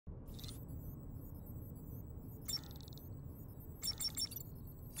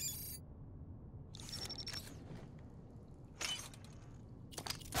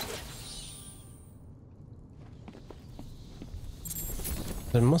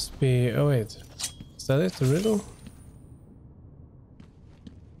There must be... Oh wait, is that it? The riddle?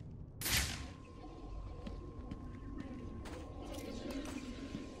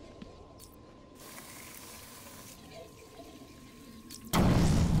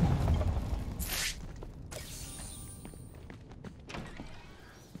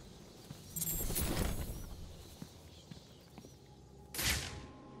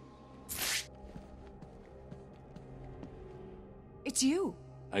 It's you.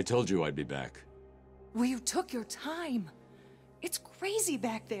 I told you I'd be back. Well, you took your time. It's crazy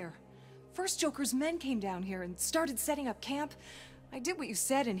back there. First Joker's men came down here and started setting up camp. I did what you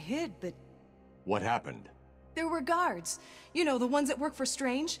said and hid, but... What happened? There were guards. You know, the ones that work for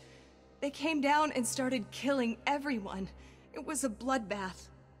Strange. They came down and started killing everyone. It was a bloodbath.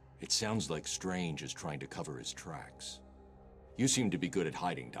 It sounds like Strange is trying to cover his tracks. You seem to be good at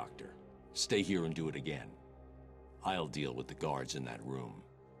hiding, Doctor. Stay here and do it again. I'll deal with the guards in that room.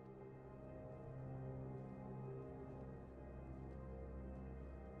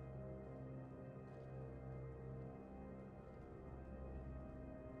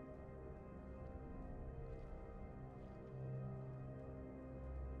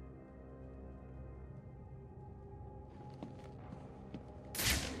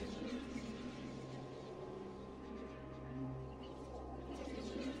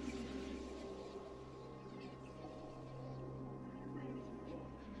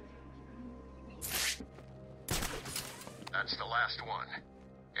 That's the last one.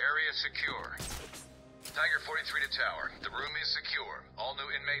 Area secure. Tiger 43 to tower. The room is secure. All new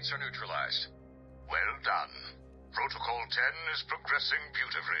inmates are neutralized. Well done. Protocol 10 is progressing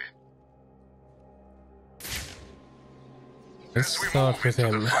beautifully. Let's As we start move with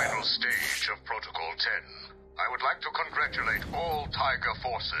into him. the final stage of Protocol 10, I would like to congratulate all Tiger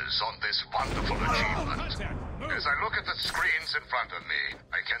forces on this wonderful achievement. As I look at the screens in front of me,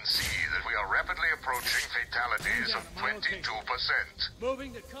 I can see that we are rapidly approaching fatalities of 22%.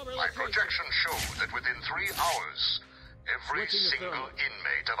 My projections show that within 3 hours, every single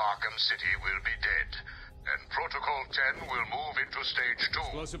inmate of Arkham City will be dead, and Protocol 10 will move into Stage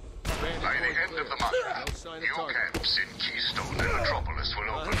 2. By the end of the month, new camps in Keystone and Metropolis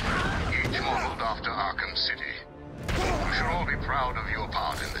will open, each modeled after Arkham City. You should all be proud of your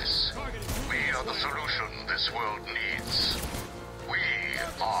part in this. We are the solution this world needs. We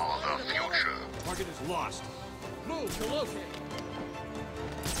are the future. Target is lost. Move to locate.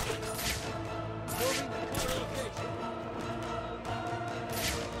 Moving to cover location.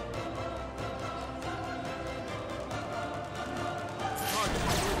 Target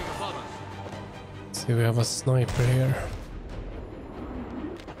is moving above us. See, we have a sniper here.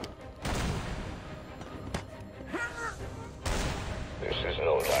 This is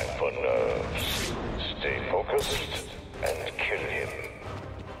no time for nerves. Stay focused and kill him.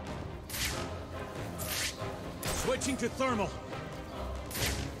 Switching to thermal.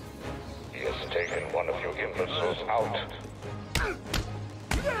 He has taken one of your imbeciles out.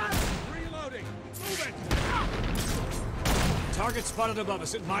 Reloading. Move it. Target spotted above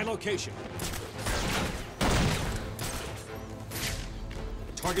us at my location.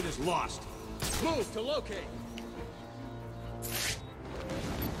 Target is lost. Move to locate.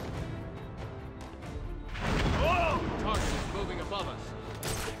 Target is moving above us.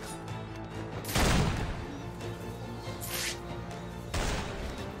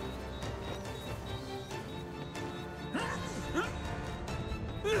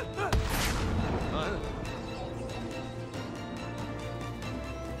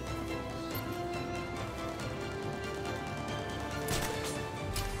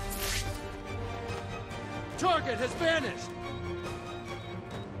 Target has vanished!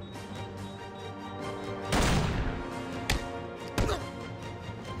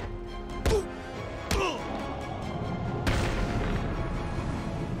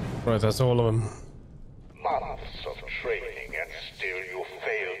 Right, that's all of them. Months of training and still you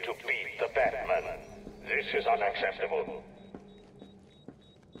fail to beat the Batman. This is unacceptable.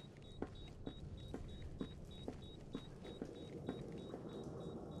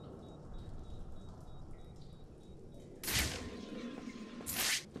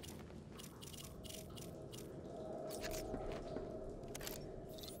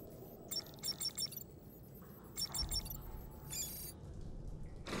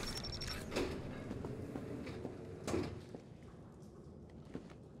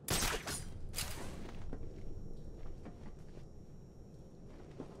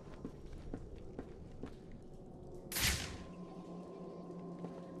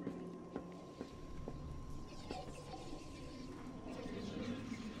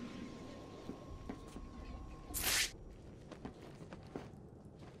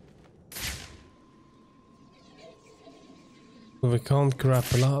 We can't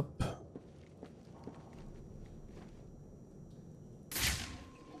grapple up.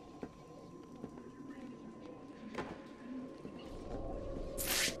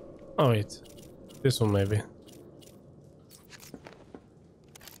 Oh wait, this one maybe.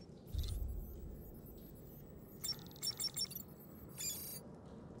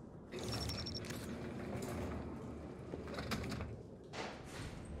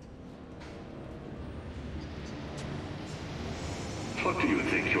 What do you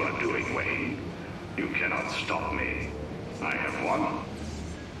think you are doing, Wayne? You cannot stop me. I have won.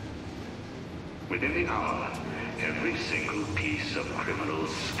 Within the hour, every single piece of criminal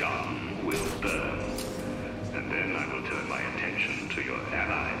scum will burn. And then I will turn my attention to your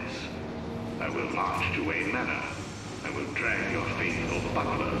allies. I will march to Wayne Manor. I will drag your faithful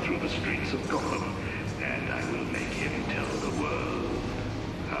butler through the streets of Gotham. And I will make him tell the world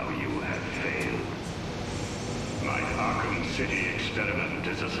how you have failed. My Arkham City experiment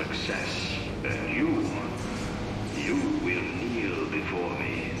is a success, and you will kneel before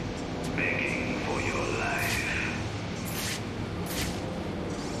me, begging for your life.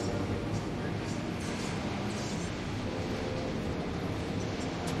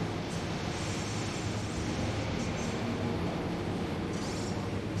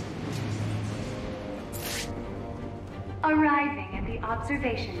 Arriving at the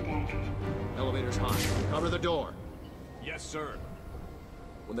observation deck. Elevator's hot. Cover the door. Yes, sir.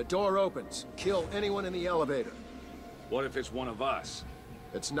 When the door opens, kill anyone in the elevator. What if it's one of us?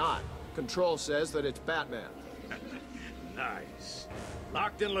 It's not. Control says that it's Batman. Nice.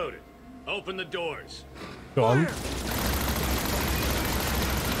 Locked and loaded. Open the doors. Go on.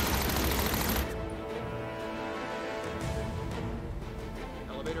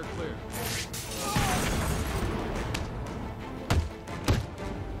 Elevator clear.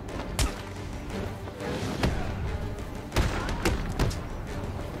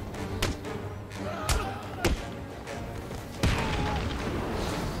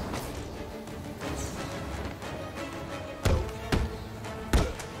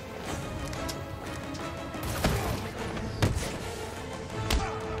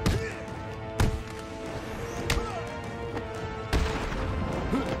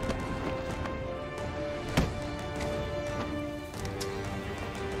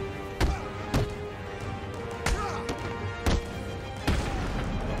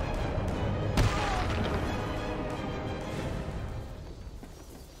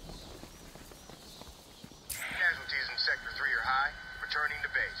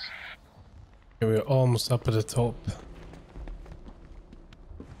 We're almost up at the top.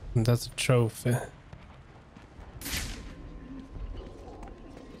 And that's a trophy.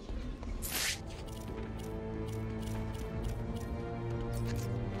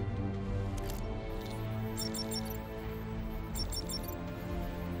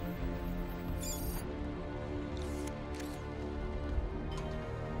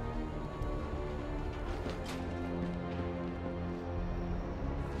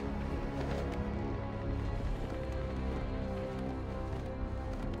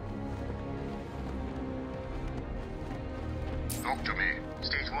 Talk to me.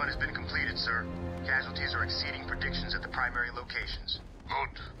 Stage 1 has been completed, sir. Casualties are exceeding predictions at the primary locations.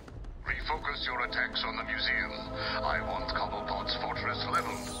 Good. Refocus your attacks on the museum. I want Cobblepot's fortress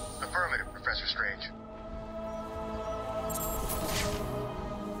leveled. Affirmative, Professor Strange.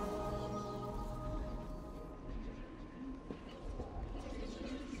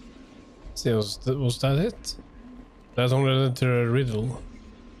 See, was that it? That only led to a riddle.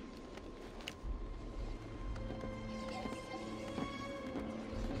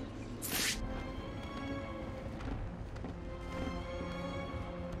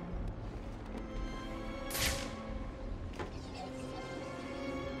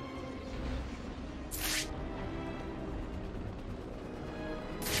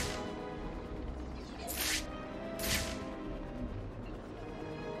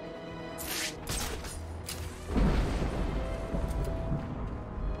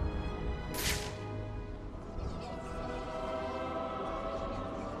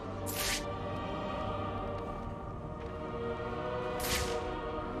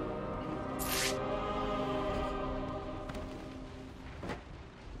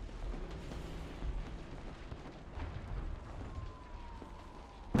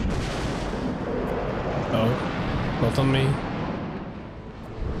 Not on me.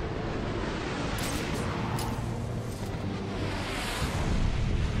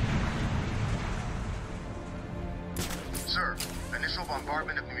 Sir, initial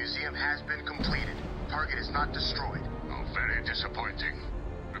bombardment of the museum has been completed. Target is not destroyed. Oh, very disappointing.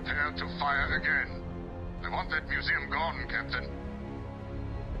 Prepare to fire again. I want that museum gone, Captain.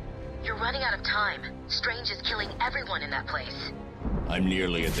 You're running out of time. Strange is killing everyone in that place. I'm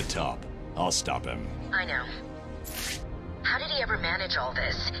nearly at the top. I'll stop him. I know. How did he ever manage all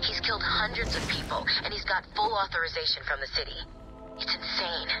this? He's killed hundreds of people, and he's got full authorization from the city. It's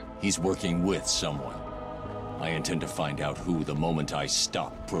insane. He's working with someone. I intend to find out who the moment I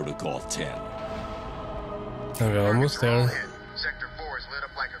stop Protocol 10. Okay, almost there. Sector 4 is lit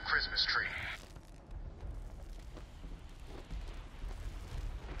up like a Christmas tree.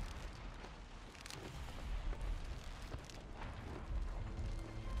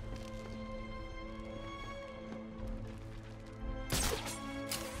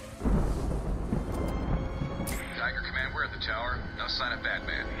 Tiger Command, we're at the tower. No sign of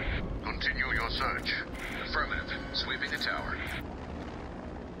Batman. Continue your search. Affirmative. Sweeping the tower.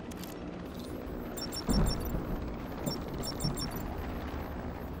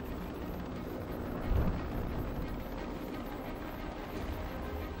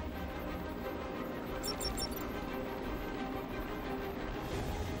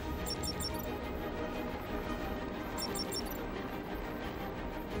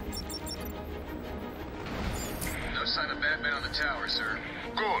 No sign of Batman on the tower, sir.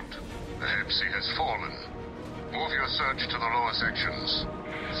 Good. The head sea has fallen. Move your search to the lower sections.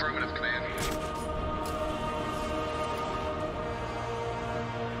 Affirmative, Command.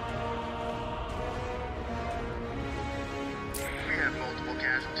 We have multiple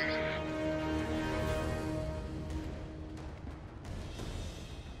casualties.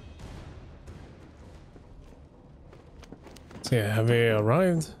 So yeah, have we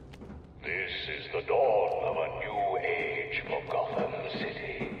arrived? This is the dawn of a new age for Gotham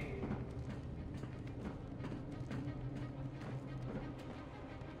City.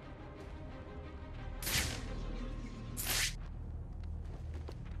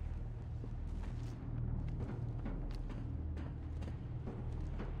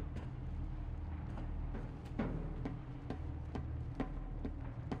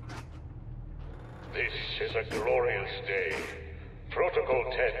 This is a glorious day. Protocol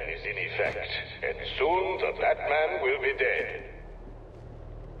 10 is in effect, and soon the Batman will be dead.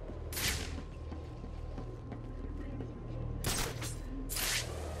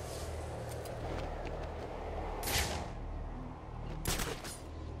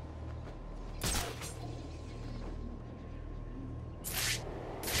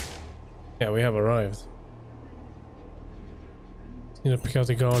 Yeah, we have arrived. Need to pick out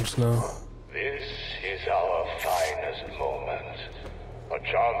the guards now. This is our finest moment. A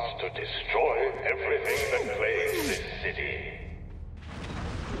chance to destroy everything that plagues this city.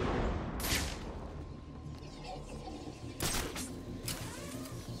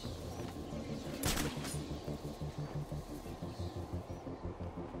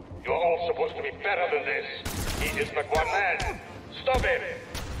 You're all supposed to be better than this. He is but one man. Stop him!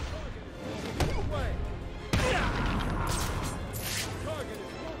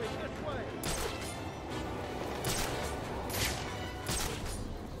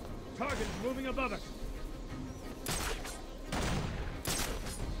 Target is moving above us.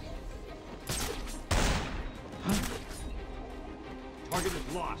 Target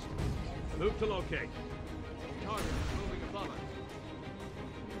is lost. Move to locate. Target is moving above us.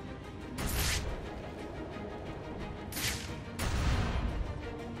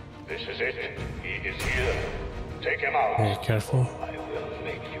 This is it. He is here. Take him out. Be careful. I will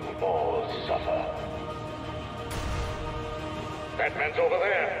make you all suffer. Batman's over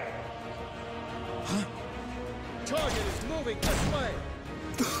there. Target is moving this way.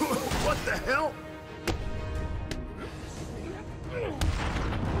 What the hell?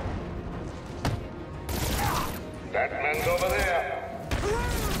 Batman's over there.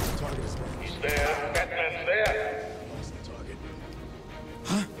 He's there. Batman's there.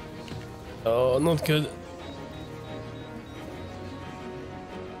 Oh, not good.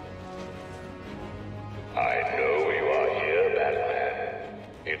 I know you are here, Batman.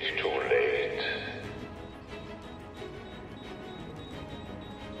 It's too late.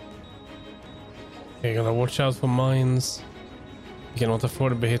 Okay, gotta watch out for mines. You cannot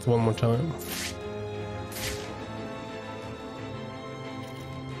afford to be hit one more time.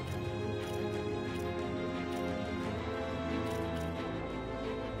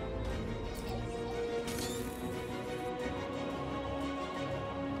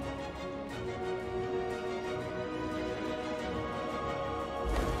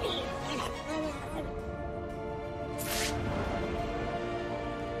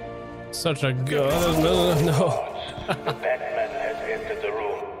 Such a good. No. Batman has entered the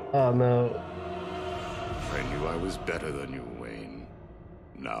room. Oh no. I knew I was better than you, Wayne.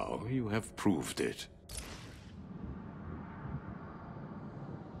 Now you have proved it.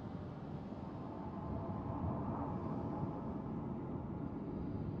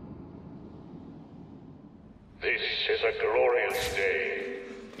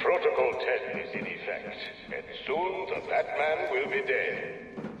 and soon the Batman will be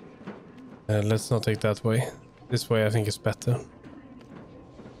dead. Let's not take that way. This way I think is better.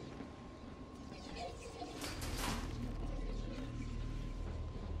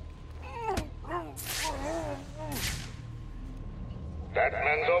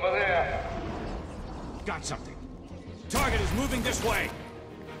 Batman's over there. Got something. Target is moving this way.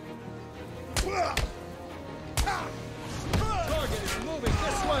 Target is moving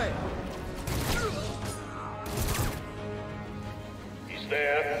this way. He's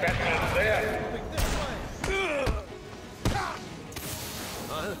there. Batman's there. Moving this way.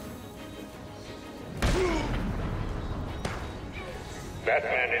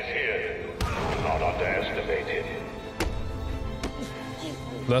 Batman is here. Do not underestimate him.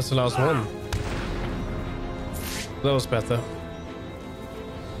 That's the last one. That was better.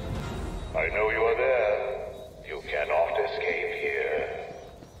 I know you are there. You cannot escape here.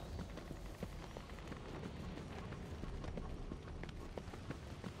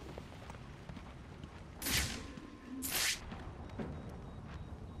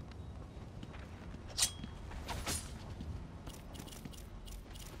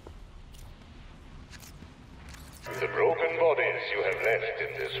 The broken bodies you have left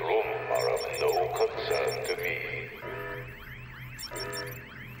in this room are of no concern to me.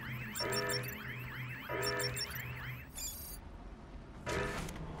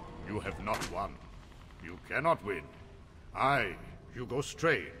 You have not won. You cannot win. I, Hugo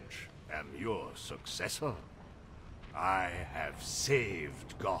Strange, am your successor. I have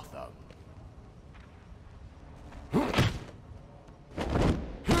saved Gotham.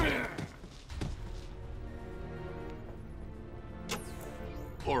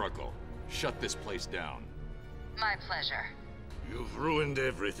 Oracle, shut this place down. My pleasure. You've ruined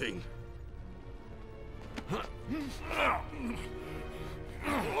everything.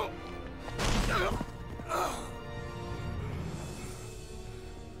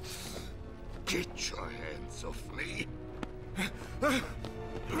 Get your hands off me.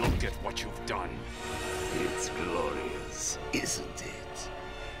 Look at what you've done. It's glorious, isn't it?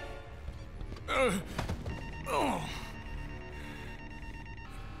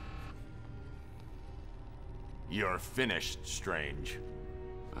 You're finished, Strange.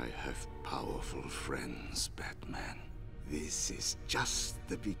 I have powerful friends, Batman. This is just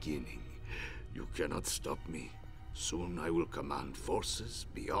the beginning. You cannot stop me. Soon I will command forces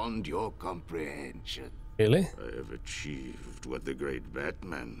beyond your comprehension. Really? I have achieved what the great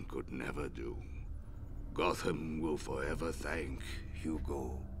Batman could never do. Gotham will forever thank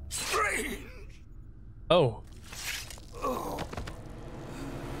Hugo Strange. Oh.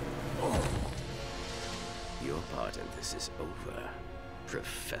 Your part in this is over,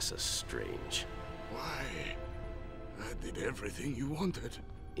 Professor Strange. Why? I did everything you wanted.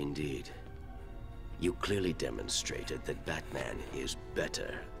 Indeed. You clearly demonstrated that Batman is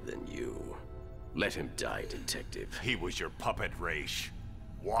better than you. Let him die, Detective. He was your puppet, Raish.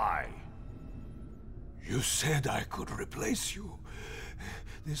 Why? You said I could replace you.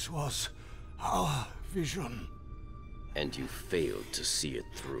 This was our vision. And you failed to see it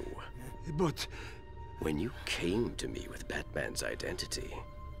through. But when you came to me with Batman's identity,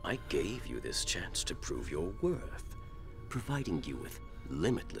 I gave you this chance to prove your worth, providing you with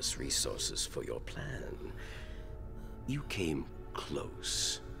limitless resources for your plan. You came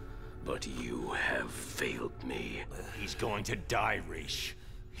close, but you have failed me. He's going to die, Raish.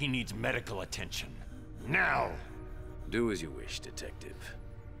 He needs medical attention. Now! Do as you wish, Detective.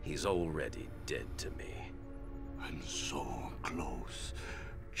 He's already dead to me. I'm so close.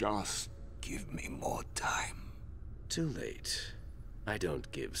 Just give me more time. Too late. I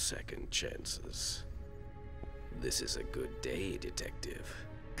don't give second chances. This is a good day, Detective.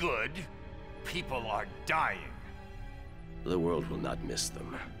 Good? People are dying. The world will not miss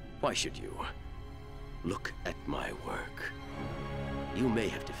them. Why should you? Look at my work. You may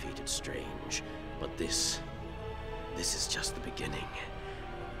have defeated Strange, but this is just the beginning.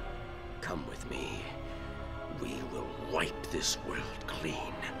 Come with me. We will wipe this world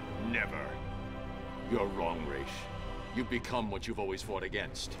clean. Never. You're wrong, Raish. You've become what you've always fought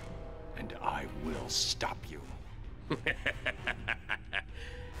against. And I will stop you.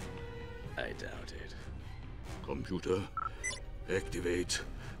 I doubt it. Computer, activate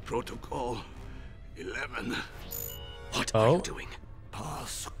Protocol 11. What are you doing?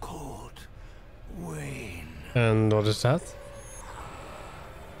 Passcode Wayne. And what is that?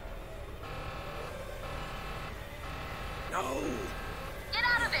 No! Get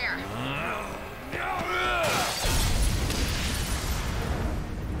out of there!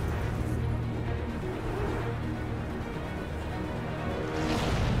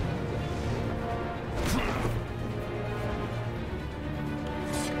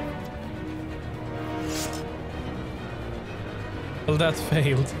 Well, that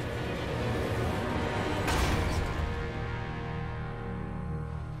failed.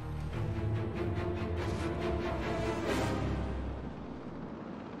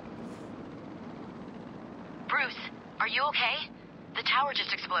 Bruce, are you okay? The tower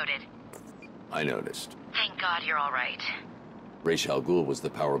just exploded. I noticed. Thank God you're all right. Ra's al Ghul was the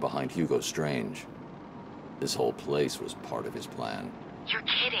power behind Hugo Strange. This whole place was part of his plan. You're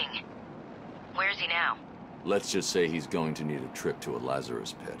kidding. Where's he now? Let's just say he's going to need a trip to a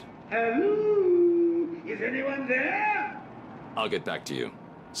Lazarus pit. Hello? Is anyone there? I'll get back to you.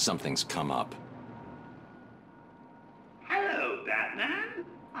 Something's come up. Hello, Batman.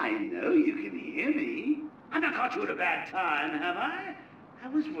 I know you can hear me. I've not caught you at a bad time, have I? I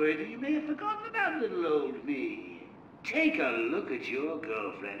was worried that you may have forgotten about little old me. Take a look at your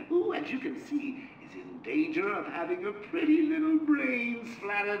girlfriend, who, as you can see, is in danger of having her pretty little brain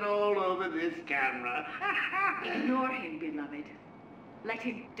splattered all over this camera. Ignore him, beloved. Let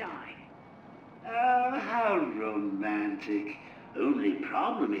him die. Oh, how romantic. Only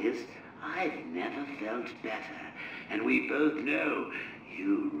problem is, I've never felt better. And we both know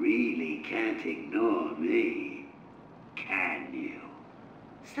you really can't ignore me. Can you?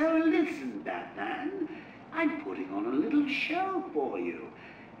 So listen, Batman. I'm putting on a little show for you.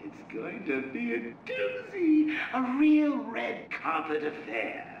 It's going to be a doozy, a real red carpet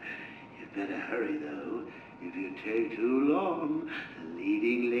affair. You'd better hurry, though. If you take too long, the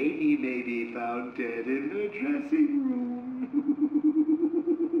leading lady may be found dead in her dressing room.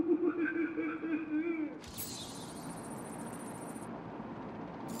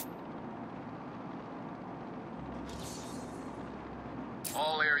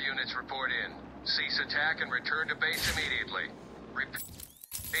 All air units report in. Cease attack and return to base immediately.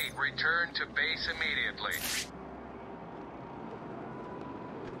 Repeat, return to base immediately.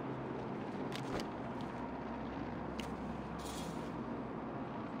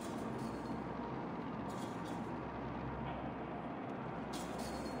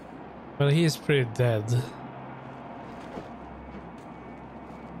 Well, he is pretty dead.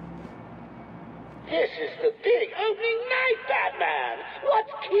 This is the big opening night, Batman!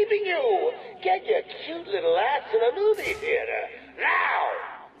 What's keeping you? Get your cute little ass to the movie theater, now!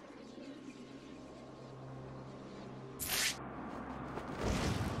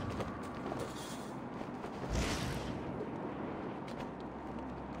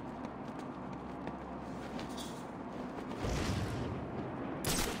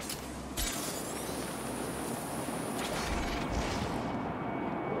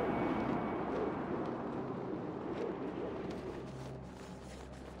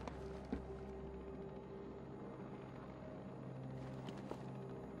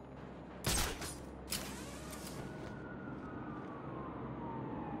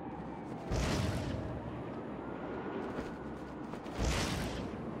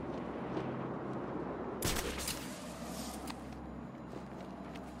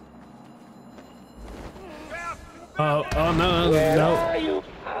 Oh no, Where no. are you?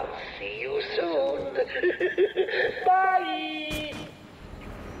 I'll see you soon. Bye!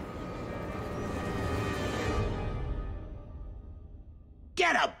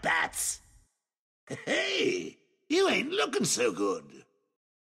 Get up, Bats! Hey, you ain't looking so good.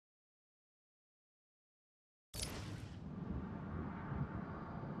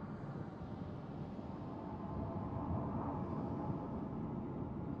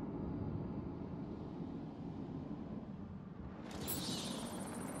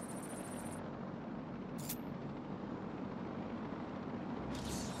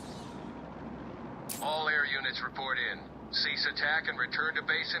 All air units report in. Cease attack and return to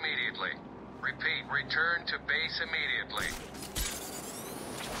base immediately. Repeat, return to base immediately.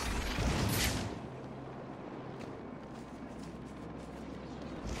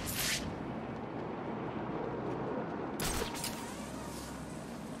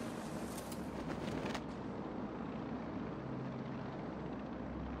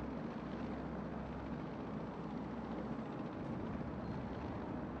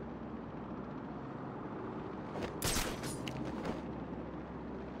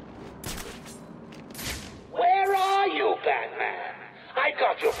 Batman. I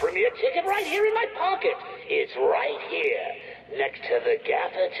got your premiere ticket right here in my pocket. It's right here, next to the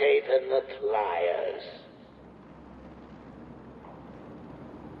gaffer tape and the pliers.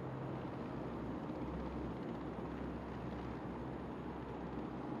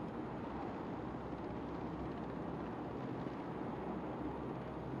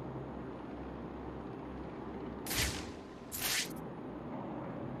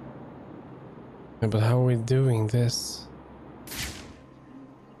 Yeah, but how are we doing this?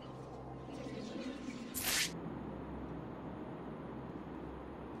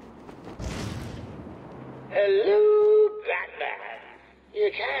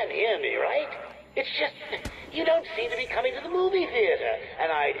 can hear me, right? It's just, you don't seem to be coming to the movie theater,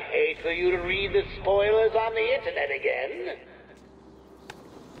 and I'd hate for you to read the spoilers on the internet again.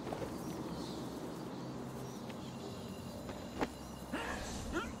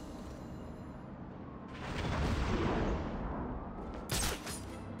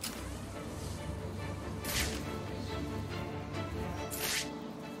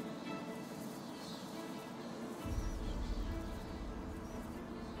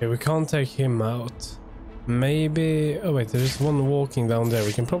 Okay, we can't take him out. Maybe... Oh wait, there's one walking down there.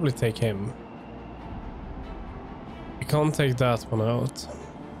 We can probably take him. We can't take that one out.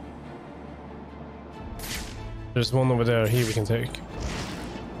 There's one over there. Here we can take.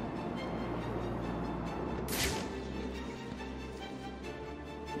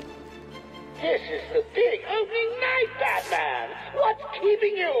 This is the big opening night, Batman! What's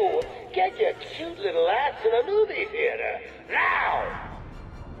keeping you? Get your cute little ass to the movie theater, now!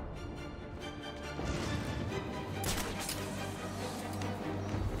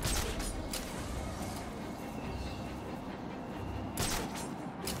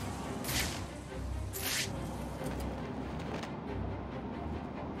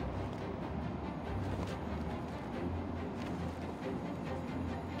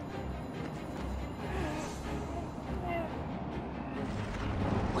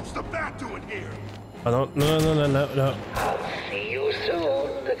 What's the bat doing here? I don't... No. I'll see you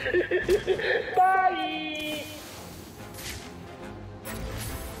soon. Bye!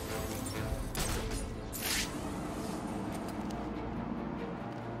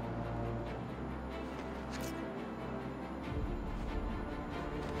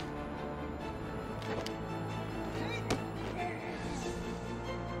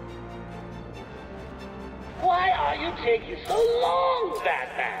 Why are you taking so long,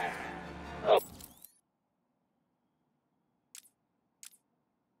 Batman? Oh.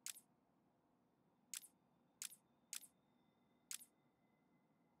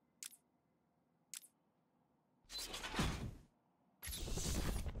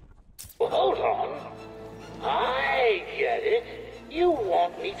 Hold on. I get it. You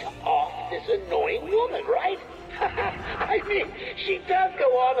want me to off this annoying woman, right? I mean, she does go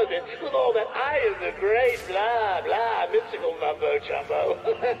on a bit with all that I am the great blah blah mystical mumbo jumbo.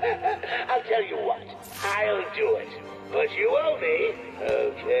 I'll tell you what, I'll do it. But you owe me,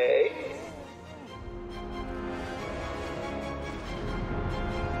 okay?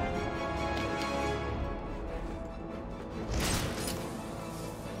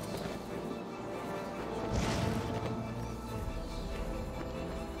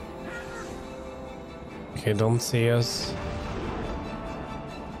 Okay, don't see us.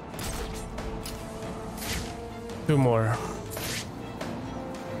 Two more.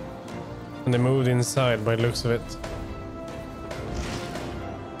 And they moved inside by the looks of it.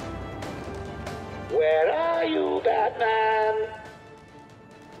 Where are you, Batman?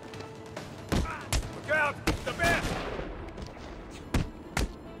 Look out! The bat!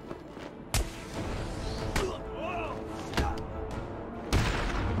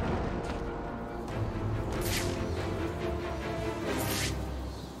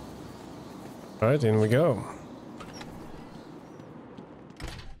 All right, in we go.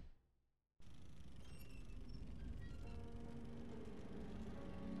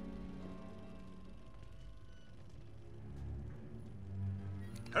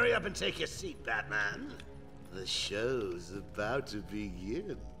 Hurry up and take your seat, Batman. The show's about to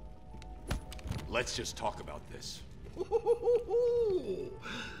begin. Let's just talk about this.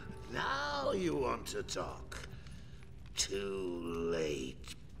 Now you want to talk. Too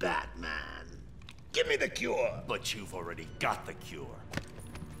late, Batman. Give me the cure. But you've already got the cure.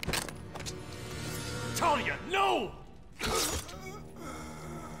 Talia, no!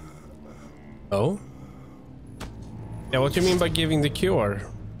 Oh? Yeah, what do you mean by giving the cure?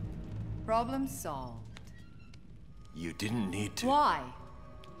 Problem solved. You didn't need to. Why?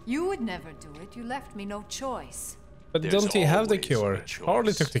 You would never do it. You left me no choice. But don't he have the cure?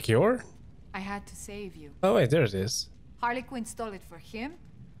 Harley took the cure. I had to save you. Oh wait, there it is. Harley Quinn stole it for him.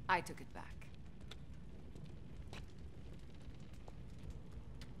 I took it back.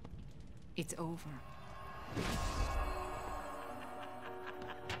 It's over.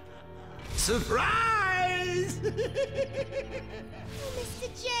 Surprise! Mr.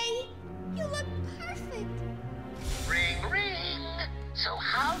 J, you look perfect. Ring, ring. So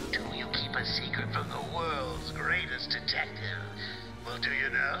how do you keep a secret from the world's greatest detective? Well, do you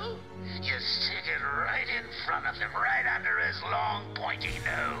know? You stick it right in front of him, right under his long, pointy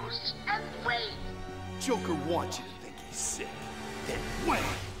nose, and wait. Joker wants you to think he's sick. Then wait.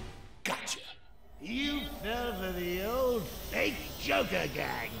 Gotcha. You fell for the old fake Joker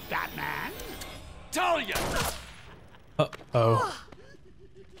gang, Batman. Talia! Uh-oh.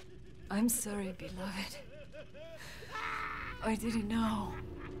 I'm sorry, beloved. I didn't know.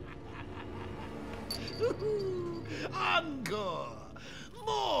 Encore!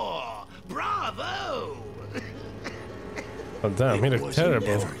 More! Bravo! Oh damn, he looked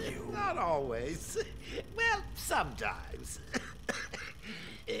terrible. Not always. Well, sometimes.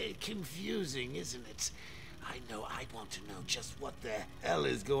 Confusing, isn't it? I know I'd want to know just what the hell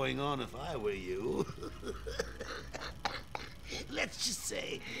is going on if I were you. Let's just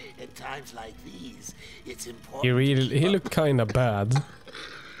say, at times like these, it's important. He looked kind of bad.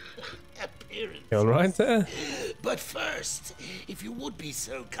 Appearance. You all right there? But first, if you would be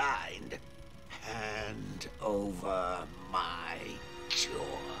so kind, hand over my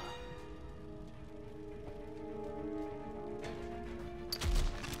jaw.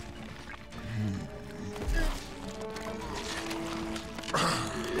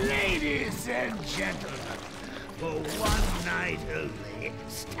 Ladies and gentlemen, for one night only,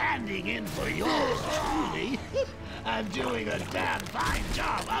 standing in for yours truly, I'm doing a damn fine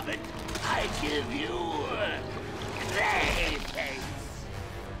job of it. I give you Clayface.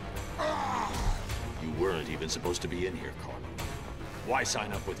 You weren't even supposed to be in here, Carlo. Why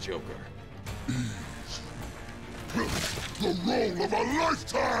sign up with Joker? The role of a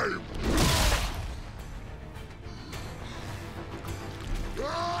lifetime!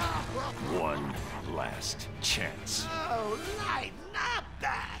 One last chance. Oh, lighten up,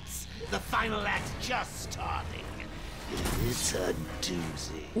 Bats. The final act's just starting. It's a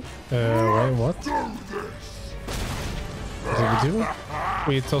doozy. Wait, what? What did we do?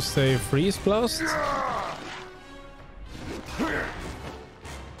 We tossed a freeze blast?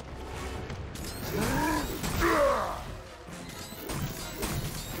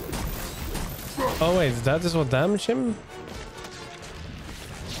 Oh wait, that is what damaged him?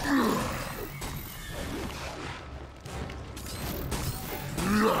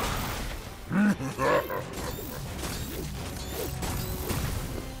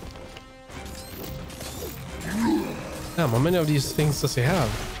 Damn, how many of these things does he have?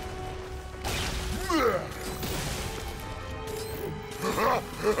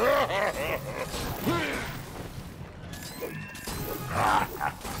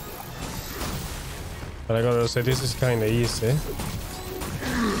 But I gotta say, this is kinda easy.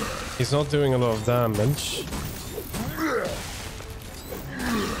 He's not doing a lot of damage.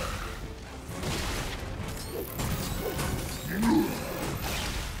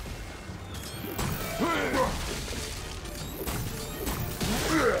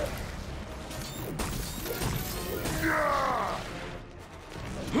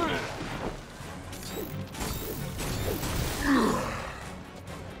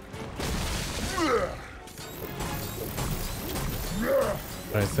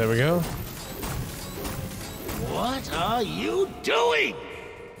 Right, there we go. What are you doing?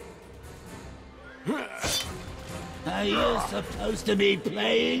 Are you supposed to be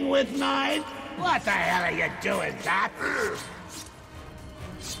playing with knives? What the hell are you doing, Bat?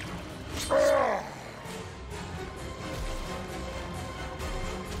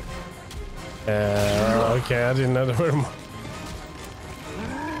 Okay, I didn't know there were more.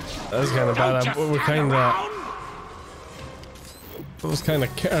 That was kind of bad. We kind of... It was kind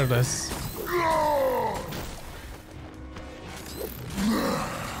of careless.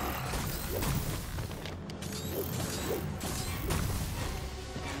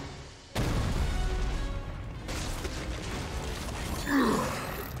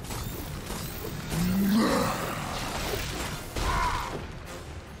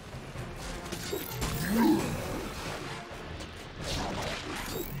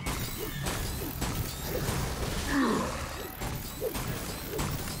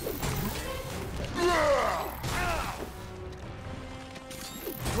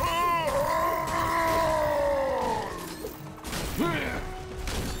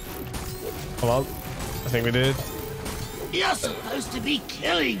 Well, I think we did. You're supposed to be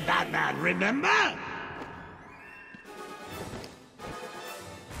killing Batman, remember?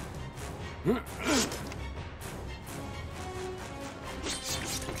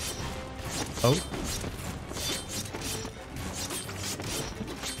 Oh.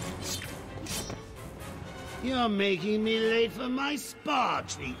 You're making me late for my spa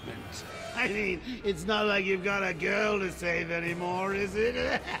treatment. I mean, it's not like you've got a girl to save anymore, is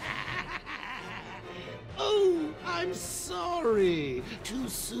it? Oh, I'm sorry. Too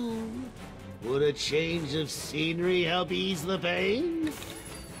soon? Would a change of scenery help ease the pain?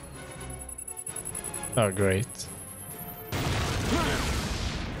 Oh, great.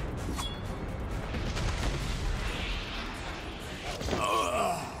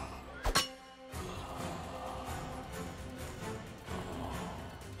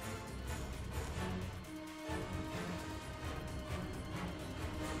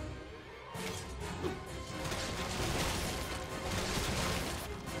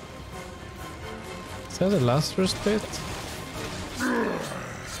 that the Lazarus pit?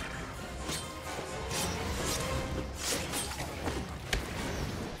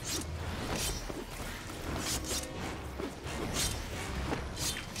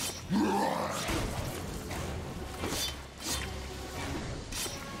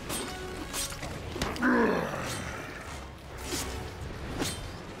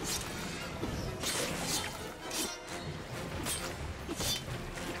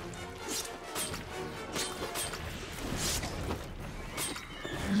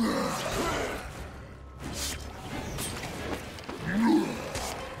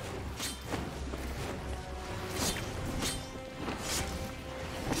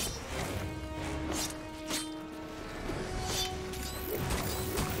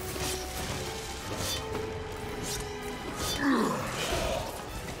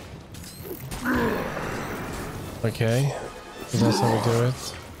 Okay, so that's how we do it.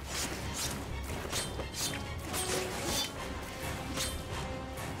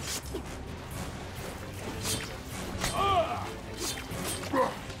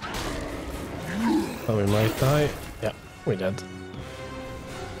 Oh, we might die. Yeah, we did.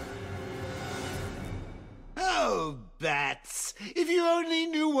 Oh, Bats! If you only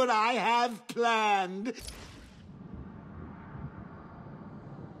knew what I have planned!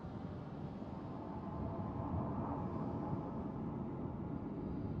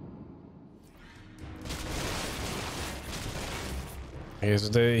 Okay,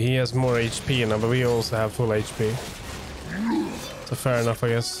 so he has more HP now, but we also have full HP. So fair enough, I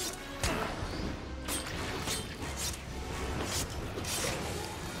guess.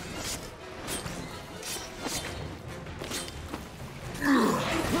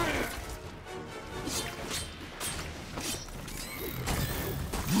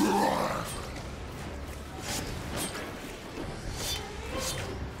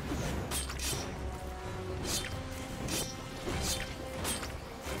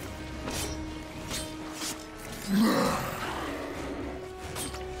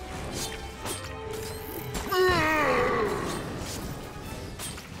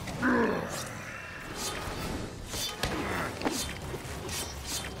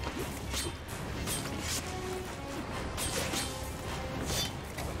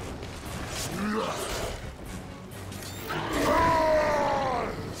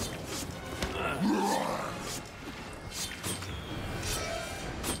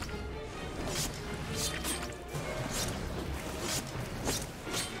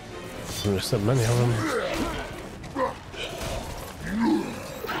 There's so many of them.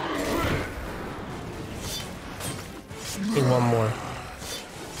 I think one more.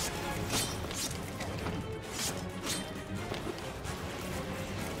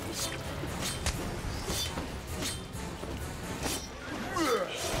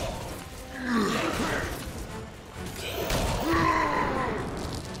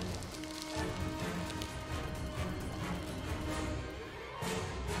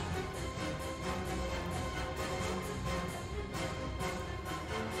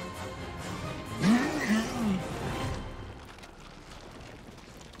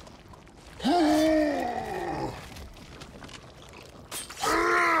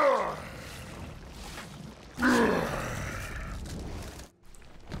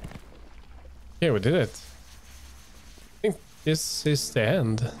 Yeah, we did it. I think this is the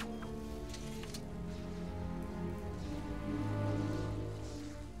end.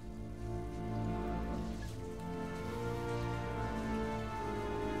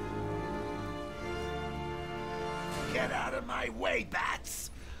 Get out of my way, Bats!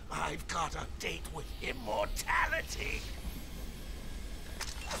 I've got a date with immortality!